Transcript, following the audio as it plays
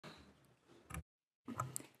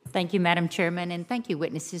Thank you, Madam Chairman, and thank you,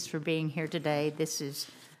 witnesses, for being here today. This is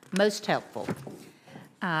most helpful.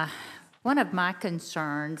 One of my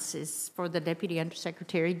concerns is for the Deputy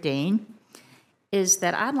Undersecretary Dean, is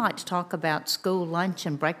that I'd like to talk about school lunch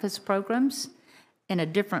and breakfast programs in a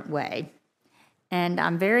different way. And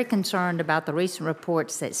I'm very concerned about the recent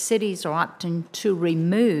reports that cities are opting to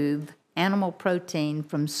remove animal protein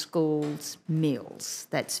from schools' meals.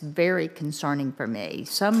 That's very concerning for me.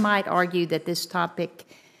 Some might argue that this topic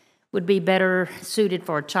would be better suited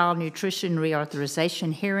for a child nutrition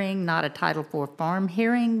reauthorization hearing, not a Title IV farm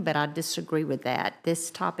hearing, but I disagree with that. This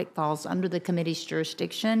topic falls under the committee's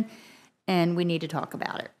jurisdiction, and we need to talk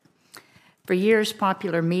about it. For years,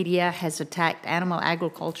 popular media has attacked animal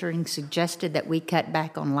agriculture and suggested that we cut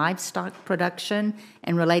back on livestock production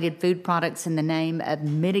and related food products in the name of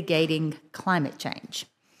mitigating climate change.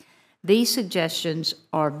 These suggestions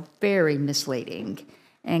are very misleading,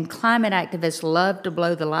 and climate activists love to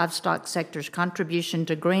blow the livestock sector's contribution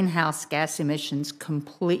to greenhouse gas emissions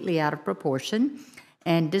completely out of proportion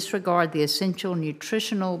and disregard the essential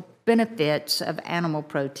nutritional benefits of animal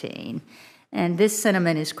protein. And this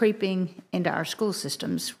sentiment is creeping into our school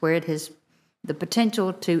systems, where it has the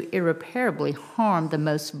potential to irreparably harm the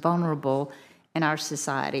most vulnerable in our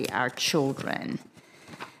society, our children.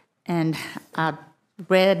 And I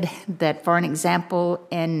read that, for an example,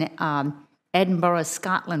 in Edinburgh,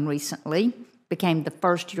 Scotland recently became the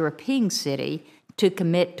first European city to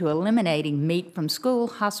commit to eliminating meat from school,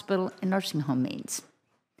 hospital, and nursing home meals.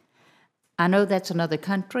 I know that's another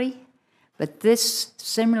country, but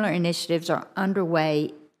similar initiatives are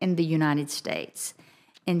underway in the United States,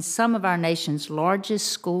 in some of our nation's largest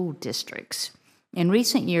school districts. In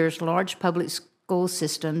recent years, large public school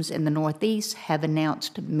systems in the Northeast have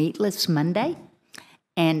announced Meatless Monday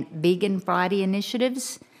and Vegan Friday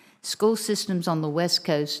initiatives. School systems on the West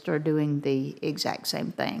Coast are doing the exact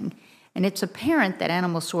same thing. And it's apparent that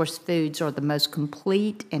animal-sourced foods are the most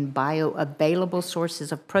complete and bioavailable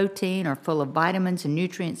sources of protein, are full of vitamins and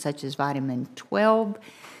nutrients such as vitamin 12,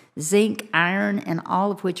 zinc, iron, and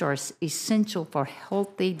all of which are essential for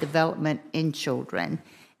healthy development in children.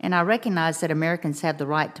 And I recognize that Americans have the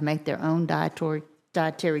right to make their own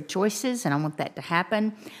dietary choices, and I want that to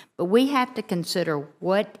happen. But we have to consider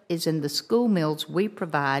what is in the school meals we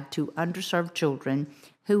provide to underserved children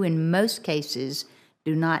who, in most cases,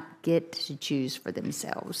 do not get to choose for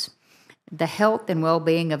themselves. The health and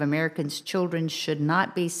well-being of Americans' children should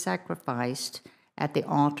not be sacrificed at the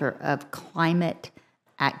altar of climate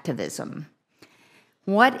activism.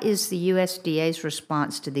 What is the USDA's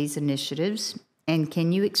response to these initiatives? And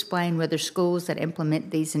can you explain whether schools that implement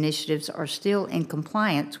these initiatives are still in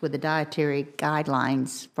compliance with the dietary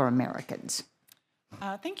guidelines for Americans?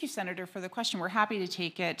 Thank you, Senator, for the question. We're happy to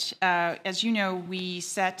take it. As you know, we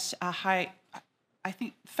set a I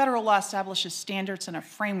think federal law establishes standards and a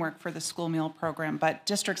framework for the school meal program, but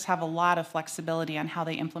districts have a lot of flexibility on how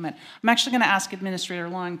they implement. I'm actually going to ask Administrator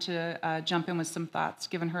Long to jump in with some thoughts,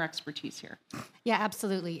 given her expertise here. Yeah,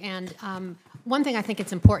 absolutely. And one thing I think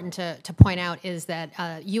it's important to point out is that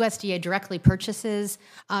USDA directly purchases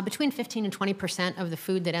between 15 and 20% of the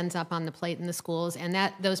food that ends up on the plate in the schools,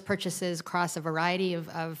 and those purchases cross a variety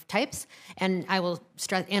of types. And I will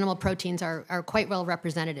stress animal proteins are quite well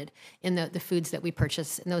represented in the foods that we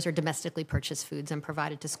purchase, and those are domestically purchased foods and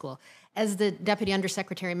provided to school. As the Deputy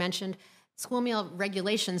Undersecretary mentioned, school meal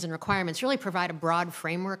regulations and requirements really provide a broad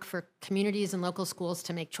framework for communities and local schools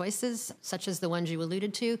to make choices, such as the ones you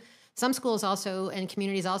alluded to. Some schools also and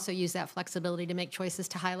communities also use that flexibility to make choices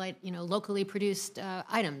to highlight, locally produced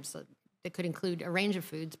items that could include a range of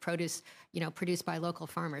foods, produced by local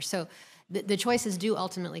farmers. So the choices do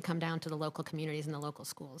ultimately come down to the local communities and the local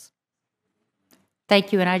schools.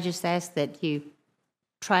 Thank you, and I just ask that you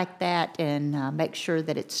track that and make sure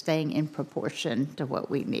that it's staying in proportion to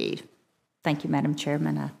what we need. Thank you, Madam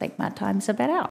Chairman. I think my time's about out.